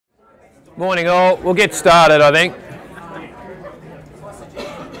Morning all, we'll get started I think.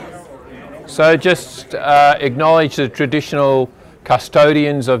 So just acknowledge the traditional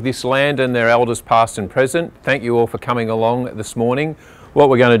custodians of this land and their elders past and present. Thank you all for coming along this morning. What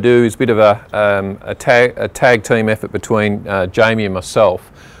we're going to do is a bit of a tag team effort between Jamie and myself.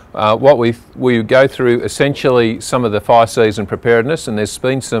 What we go through essentially some of the fire season preparedness, and there's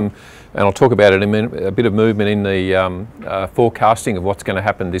been some, and I'll talk about it in a minute, a bit of movement in the forecasting of what's going to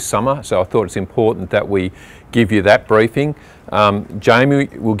happen this summer. So I thought it's important that we give you that briefing. Jamie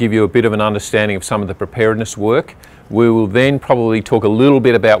will give you a bit of an understanding of some of the preparedness work. We will then probably talk a little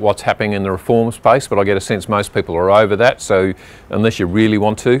bit about what's happening in the reform space, but I get a sense most people are over that, so unless you really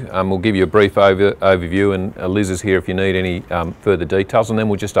want to, we'll give you a brief overview, and Liz is here if you need any further details, and then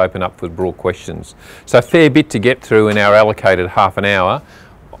we'll just open up for broad questions. So a fair bit to get through in our allocated half an hour.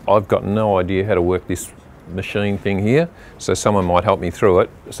 I've got no idea how to work this machine thing here, so someone might help me through it.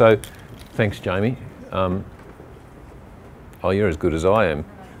 So thanks, Jamie. Oh, you're as good as I am.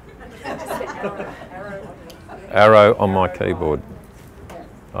 Arrow on my keyboard.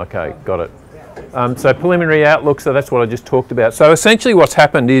 Okay, got it. So preliminary outlook, so that's what I just talked about. So essentially what's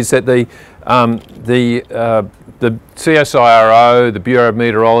happened is that the CSIRO, the Bureau of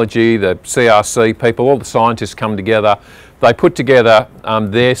Meteorology, the CRC people, all the scientists come together. They put together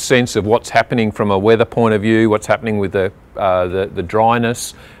their sense of what's happening from a weather point of view, what's happening with the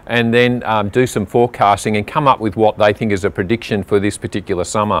dryness, and then do some forecasting and come up with what they think is a prediction for this particular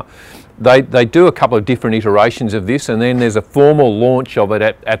summer. They do a couple of different iterations of this, and then there's a formal launch of it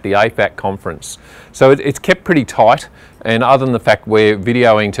at the AFAC conference. So it's kept pretty tight, and other than the fact we're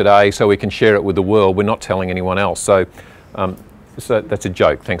videoing today so we can share it with the world, we're not telling anyone else. So that's a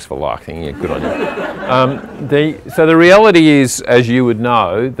joke. Thanks for laughing. Yeah, good on you. So the reality is, as you would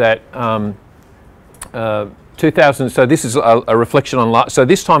know, that 2000. So this is a reflection on. So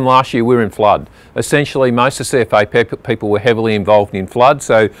this time last year we were in flood. Essentially, most of CFA people were heavily involved in flood.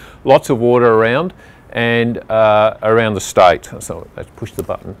 So lots of water around and around the state. So let's push the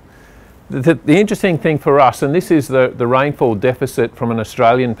button. The interesting thing for us, and this is the rainfall deficit from an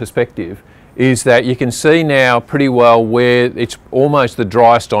Australian perspective, is that you can see now pretty well where it's almost the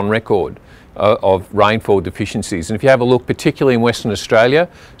driest on record of rainfall deficiencies. And if you have a look, particularly in Western Australia,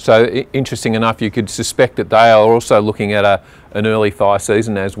 so interesting enough, you could suspect that they are also looking at an early fire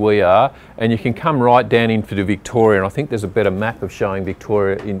season, as we are, and you can come right down into Victoria, and I think there's a better map of showing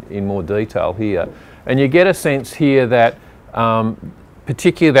Victoria in more detail here. And you get a sense here that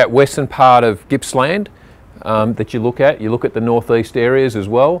particularly that western part of Gippsland that you look at the northeast areas as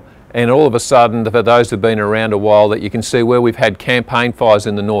well, and all of a sudden, for those who have been around a while, that you can see where we've had campaign fires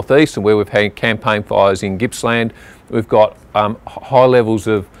in the northeast and where we've had campaign fires in Gippsland, we've got high levels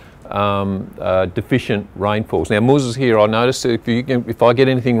of deficient rainfalls. Now, Muz is here. I noticed if I get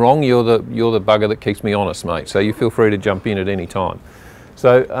anything wrong, you're the bugger that keeps me honest, mate. So you feel free to jump in at any time.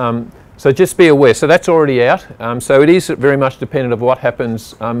 So just be aware. So that's already out. So it is very much dependent on what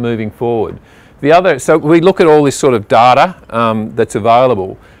happens moving forward. So we look at all this sort of data that's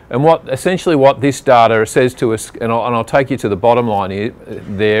available. And essentially what this data says to us, and I'll take you to the bottom line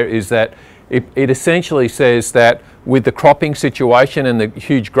is that it essentially says that with the cropping situation and the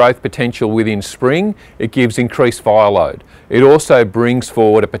huge growth potential within spring, it gives increased fire load. It also brings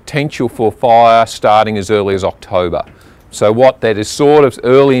forward a potential for fire starting as early as October. So what that is sort of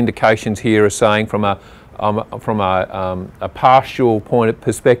early indications here are saying from a partial point of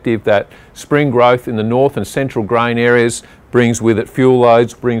perspective that spring growth in the north and central grain areas brings with it fuel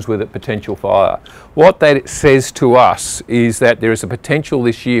loads, brings with it potential fire. What that says to us is that there is a potential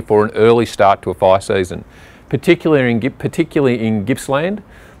this year for an early start to a fire season, particularly in Gippsland.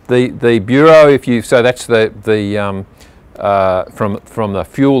 The Bureau, so that's from the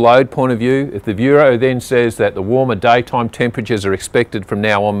fuel load point of view, if the Bureau then says that the warmer daytime temperatures are expected from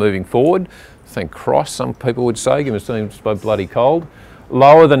now on moving forward, thank Christ, some people would say, given it's so bloody cold.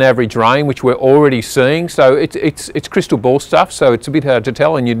 Lower than average rain, which we're already seeing. So it's crystal ball stuff, so it's a bit hard to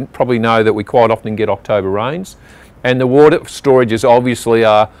tell, and you probably know that we quite often get October rains. And the water storages obviously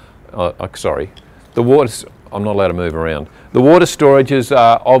are, I'm not allowed to move around. The water storages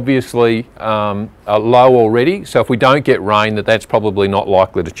are obviously low already, so if we don't get rain, that's probably not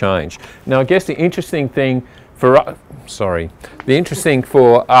likely to change. Now I guess the interesting thing for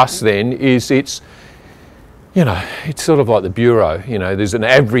us then is it's sort of like the Bureau. There's an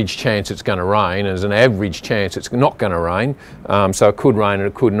average chance it's going to rain, and there's an average chance it's not going to rain. So it could rain and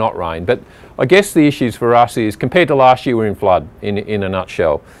it could not rain. But I guess the issues for us is, compared to last year, we're in flood, in a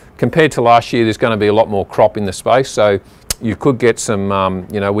nutshell. Compared to last year, there's going to be a lot more crop in the space. So you could get some,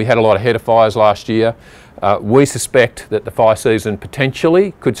 we had a lot of header fires last year. We suspect that the fire season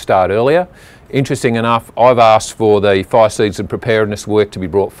potentially could start earlier. Interesting enough, I've asked for the fire season preparedness work to be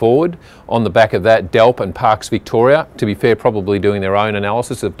brought forward. On the back of that, DELP and Parks Victoria, to be fair, probably doing their own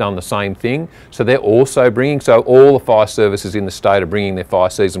analysis, have done the same thing. So they're also bringing, so all the fire services in the state are bringing their fire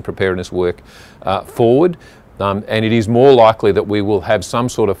season preparedness work forward. And it is more likely that we will have some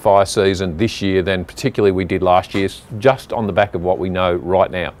sort of fire season this year than particularly we did last year, just on the back of what we know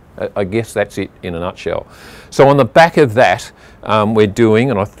right now. I guess that's it in a nutshell. So on the back of that, we're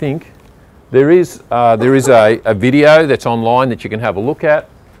doing, and I think there is a video that's online that you can have a look at,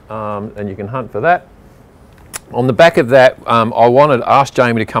 and you can hunt for that. On the back of that, I wanted to ask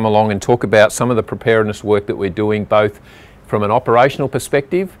Jamie to come along and talk about some of the preparedness work that we're doing, both from an operational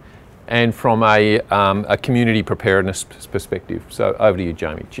perspective and from a community preparedness perspective. So over to you,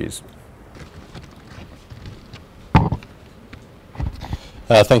 Jamie. Cheers.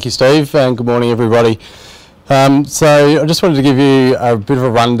 Thank you, Steve, and good morning, everybody. So I just wanted to give you a bit of a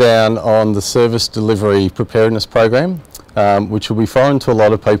rundown on the service delivery preparedness program, which will be foreign to a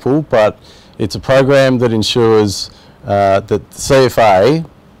lot of people, but it's a program that ensures that the CFA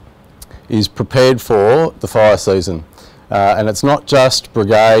is prepared for the fire season. And it's not just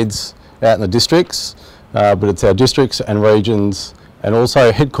brigades out in the districts, but it's our districts and regions and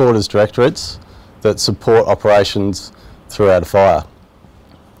also headquarters directorates that support operations throughout a fire.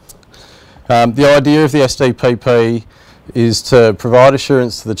 The idea of the SDPP is to provide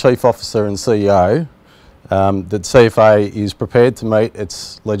assurance to the Chief Officer and CEO that CFA is prepared to meet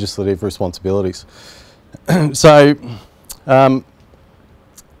its legislative responsibilities. So the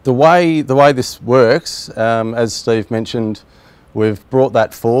way this works, as Steve mentioned, we've brought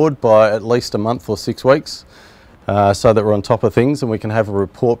that forward by at least a month or 6 weeks so that we're on top of things and we can have a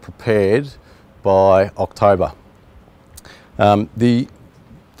report prepared by October.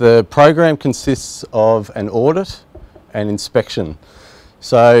 The program consists of an audit and inspection.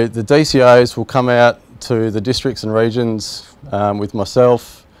 So the DCOs will come out to the districts and regions with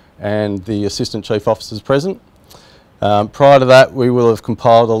myself and the Assistant Chief Officers present. Prior to that, we will have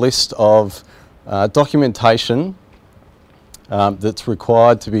compiled a list of documentation that's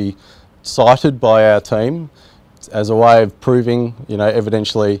required to be cited by our team as a way of proving,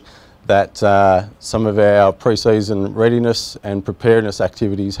 evidentially, that some of our pre-season readiness and preparedness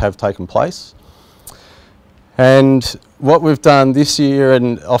activities have taken place. And what we've done this year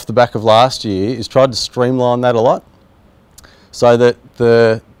and off the back of last year is tried to streamline that a lot so that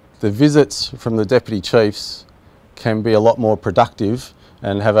the visits from the Deputy Chiefs can be a lot more productive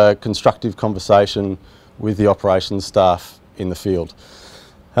and have a constructive conversation with the operations staff in the field.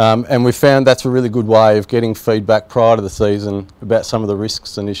 And we found that's a really good way of getting feedback prior to the season about some of the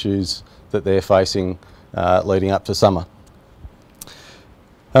risks and issues that they're facing leading up to summer.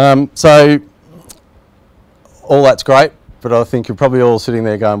 So all that's great, but I think you're probably all sitting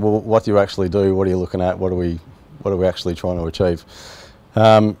there going, well, what do you actually do? What are you looking at? What are we actually trying to achieve?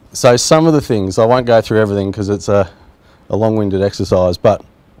 So some of the things, I won't go through everything because it's a long-winded exercise, but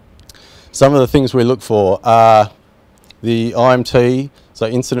some of the things we look for are the IMT, so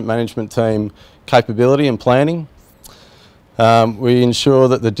Incident Management Team, capability and planning. We ensure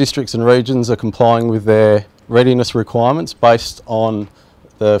that the districts and regions are complying with their readiness requirements based on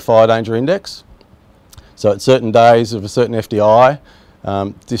the Fire Danger Index. So at certain days of a certain FDI,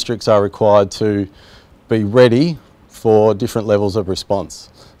 districts are required to be ready for different levels of response.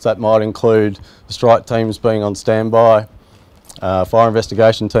 So that might include the strike teams being on standby, fire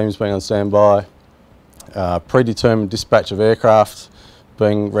investigation teams being on standby, predetermined dispatch of aircraft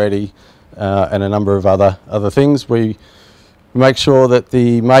being ready, and a number of other things. We make sure that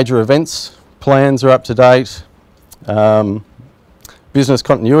the major events plans are up to date, business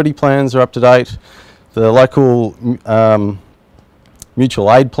continuity plans are up to date, the local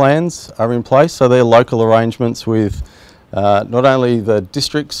mutual aid plans are in place, so they're local arrangements with not only the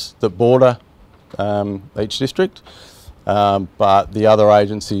districts that border each district, but the other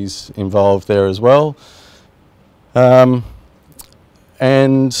agencies involved there as well. And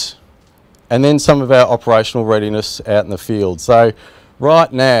then some of our operational readiness out in the field. So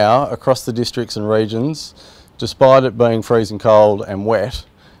right now, across the districts and regions, despite it being freezing cold and wet,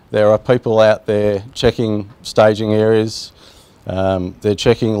 there are people out there checking staging areas, they're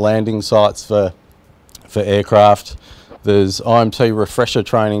checking landing sites for aircraft, there's IMT refresher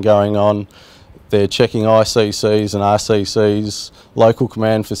training going on, they're checking ICCs and RCCs, local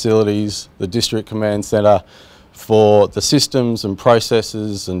command facilities, the district command centre, for the systems and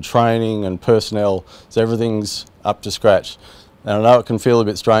processes and training and personnel, so everything's up to scratch. And I know it can feel a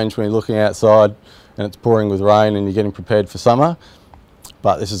bit strange when you're looking outside and it's pouring with rain and you're getting prepared for summer,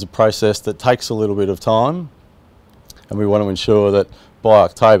 but this is a process that takes a little bit of time, and we want to ensure that by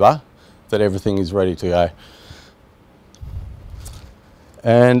October that everything is ready to go.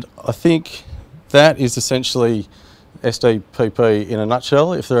 And I think that is essentially SDPP in a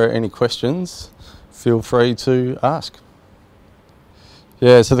nutshell. If there are any questions, feel free to ask.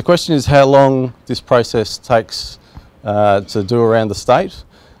 Yeah, so the question is how long this process takes to do around the state.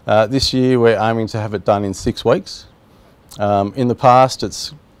 This year we're aiming to have it done in 6 weeks. In the past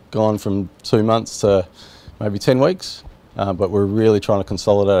it's gone from 2 months to maybe 10 weeks, but we're really trying to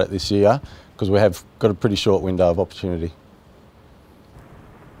consolidate it this year because we have got a pretty short window of opportunity.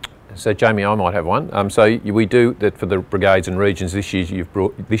 So Jamie, I might have one. So we do that for the brigades and regions this year.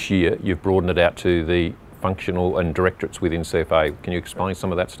 You've broadened it out to the functional and directorates within CFA. Can you explain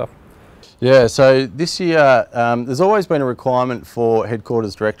some of that stuff? Yeah, so this year there's always been a requirement for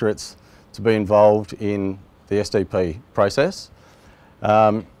headquarters directorates to be involved in the SDP process.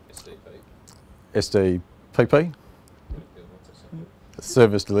 SDPP?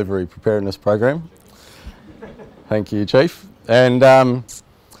 Service Delivery Preparedness Program. Thank you, Chief. And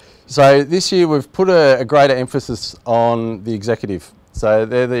so this year we've put a greater emphasis on the executive. So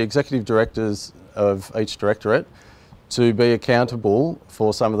they're the executive directors of each directorate to be accountable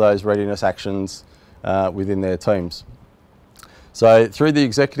for some of those readiness actions within their teams. So through the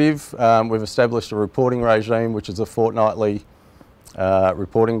executive, we've established a reporting regime, which is a fortnightly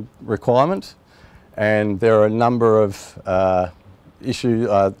reporting requirement, and there are a number of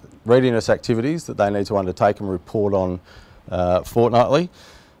readiness activities that they need to undertake and report on fortnightly.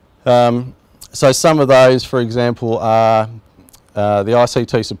 So some of those, for example, are the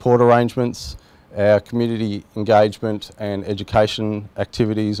ICT support arrangements, our community engagement and education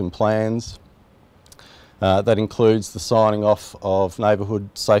activities and plans. That includes the signing off of neighbourhood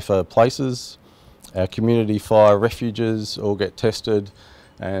safer places. Our community fire refuges all get tested,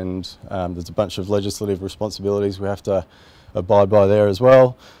 and there's a bunch of legislative responsibilities we have to abide by there as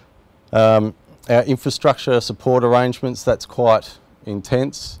well. Our infrastructure support arrangements, that's quite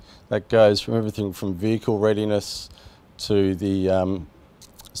intense. That goes from everything from vehicle readiness to the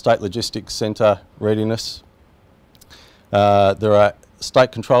State Logistics Centre readiness. There are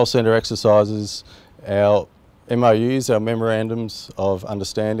State Control Centre exercises. Our MOUs, our Memorandums of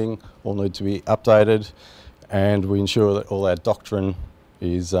Understanding, all need to be updated, and we ensure that all our doctrine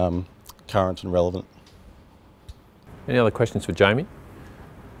is current and relevant. Any other questions for Jamie?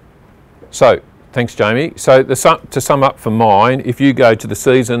 So, thanks Jamie. So to sum up for mine, if you go to the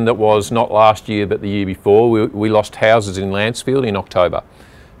season that was not last year but the year before, we lost houses in Lancefield in October.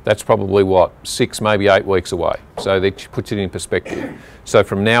 That's probably what, 6, maybe 8 weeks away. So that puts it in perspective. So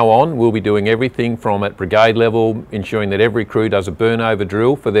from now on, we'll be doing everything from at brigade level, ensuring that every crew does a burnover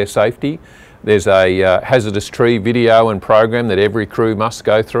drill for their safety. There's a hazardous tree video and program that every crew must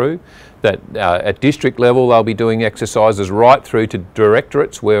go through. That at district level, they'll be doing exercises right through to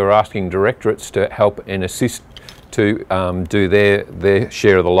directorates, where we're asking directorates to help and assist to do their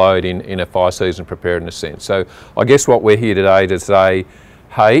share of the load in a fire season preparedness sense. So I guess what we're here today to say,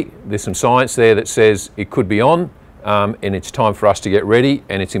 hey, there's some science there that says it could be on, and it's time for us to get ready,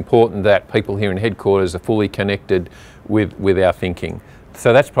 and it's important that people here in headquarters are fully connected with our thinking.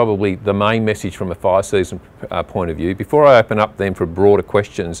 So that's probably the main message from a fire season point of view. Before I open up then for broader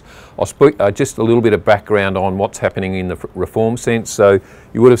questions, I'll speak just a little bit of background on what's happening in the reform sense. So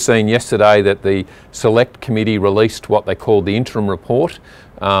you would have seen yesterday that the Select Committee released what they called the interim report.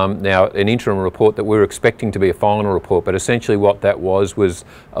 Now, an interim report that we're expecting to be a final report, but essentially what that was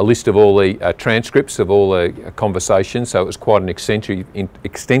a list of all the transcripts of all the conversations, so it was quite an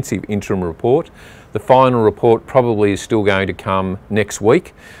extensive interim report. The final report probably is still going to come next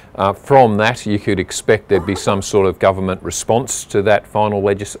week. From that, you could expect there'd be some sort of government response to that final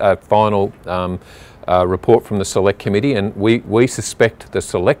report from the Select Committee, and we suspect the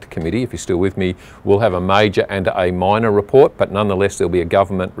Select Committee, if you're still with me, will have a major and a minor report, but nonetheless there'll be a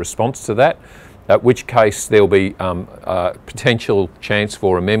government response to that, at which case there'll be potential chance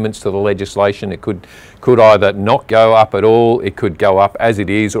for amendments to the legislation. It could either not go up at all, it could go up as it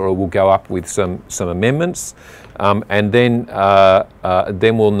is, or it will go up with some amendments. And then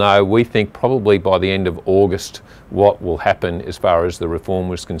we'll know, we think probably by the end of August, what will happen as far as the reform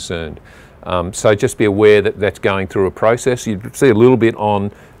was concerned. So just be aware that that's going through a process. You see a little bit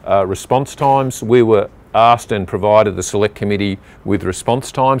on response times. We were asked and provided the Select Committee with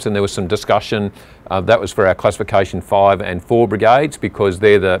response times, and there was some discussion. That was for our classification 5 and 4 brigades, because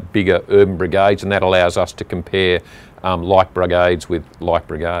they're the bigger urban brigades, and that allows us to compare like brigades with like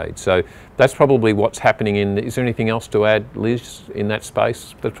brigades. So that's probably what's happening in. Is there anything else to add, Liz, in that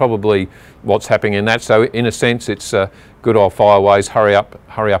space? That's probably what's happening in that. So in a sense, it's good old fireways. Hurry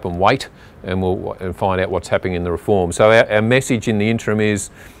up and wait, and we'll find out what's happening in the reform. So our message in the interim is,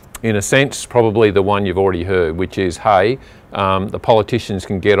 in a sense, probably the one you've already heard, which is, hey, the politicians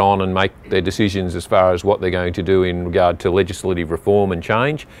can get on and make their decisions as far as what they're going to do in regard to legislative reform and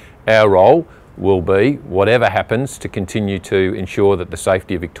change. Our role will be, whatever happens, to continue to ensure that the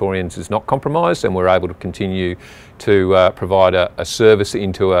safety of Victorians is not compromised, and we're able to continue to provide a service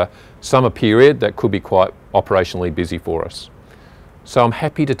into a summer period that could be quite operationally busy for us. So I'm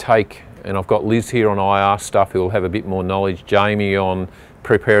happy to take, and I've got Liz here on IR stuff who will have a bit more knowledge, Jamie on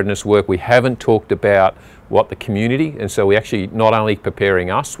preparedness work. We haven't talked about what the community, and so we actually not only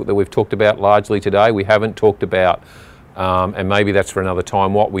preparing us that we've talked about largely today, we haven't talked about, and maybe that's for another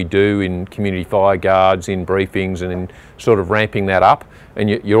time, what we do in community fire guards, in briefings, and in sort of ramping that up. And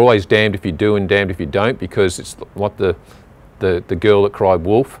you're always damned if you do and damned if you don't, because it's like the girl that cried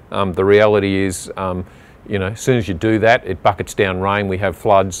wolf. The reality is, you know, as soon as you do that, it buckets down rain, we have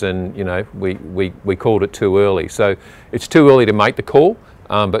floods, and you know, we called it too early. So it's too early to make the call,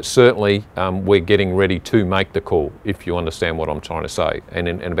 but certainly we're getting ready to make the call, if you understand what I'm trying to say, and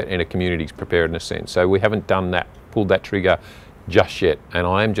in a community's preparedness sense. So we haven't done that, pulled that trigger just yet, and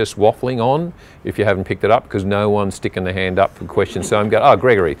I am just waffling on, if you haven't picked it up, because no one's sticking their hand up for questions. So I'm going, oh,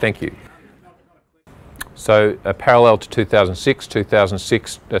 Gregory, thank you. So parallel to 2006,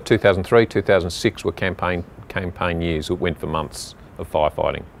 2003, 2006 were campaign years. It went for months of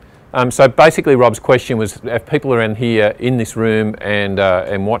firefighting. So basically Rob's question was, if people around here in this room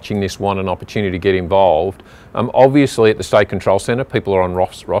and watching this want an opportunity to get involved, obviously at the State Control Centre people are on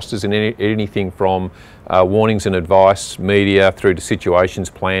rosters, and anything from warnings and advice, media, through to situations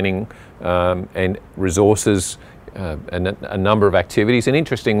planning and resources, and a number of activities. And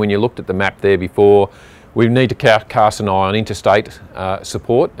interesting, when you looked at the map there before, we need to cast an eye on interstate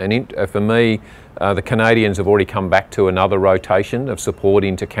support, and for me, the Canadians have already come back to another rotation of support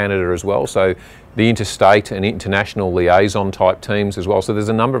into Canada as well, so the interstate and international liaison type teams as well. So there's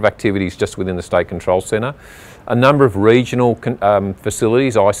a number of activities just within the State Control Centre. A number of regional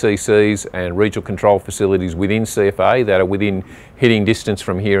facilities, ICCs and regional control facilities within CFA that are within hitting distance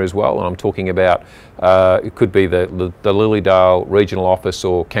from here as well. And I'm talking about, it could be the Lilydale Regional Office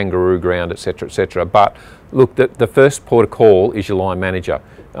or Kangaroo Ground, etc., etc. But look, the first port of call is your line manager.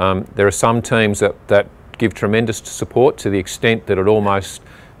 There are some teams that give tremendous support to the extent that it almost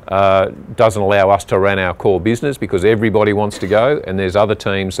doesn't allow us to run our core business because everybody wants to go, and there's other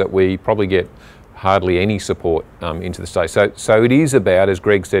teams that we probably get hardly any support into the state. So it is about, as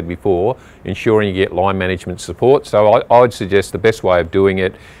Greg said before, ensuring you get line management support. So I would suggest the best way of doing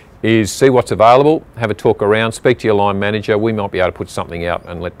it is see what's available, have a talk around, speak to your line manager. We might be able to put something out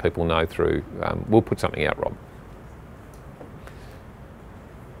and let people know through, we'll put something out, Rob.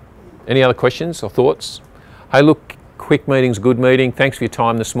 Any other questions or thoughts? Hey, look, quick meeting's a good meeting. Thanks for your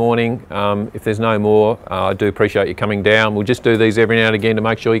time this morning. If there's no more, I do appreciate you coming down. We'll just do these every now and again to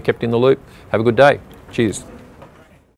make sure you're kept in the loop. Have a good day. Cheers.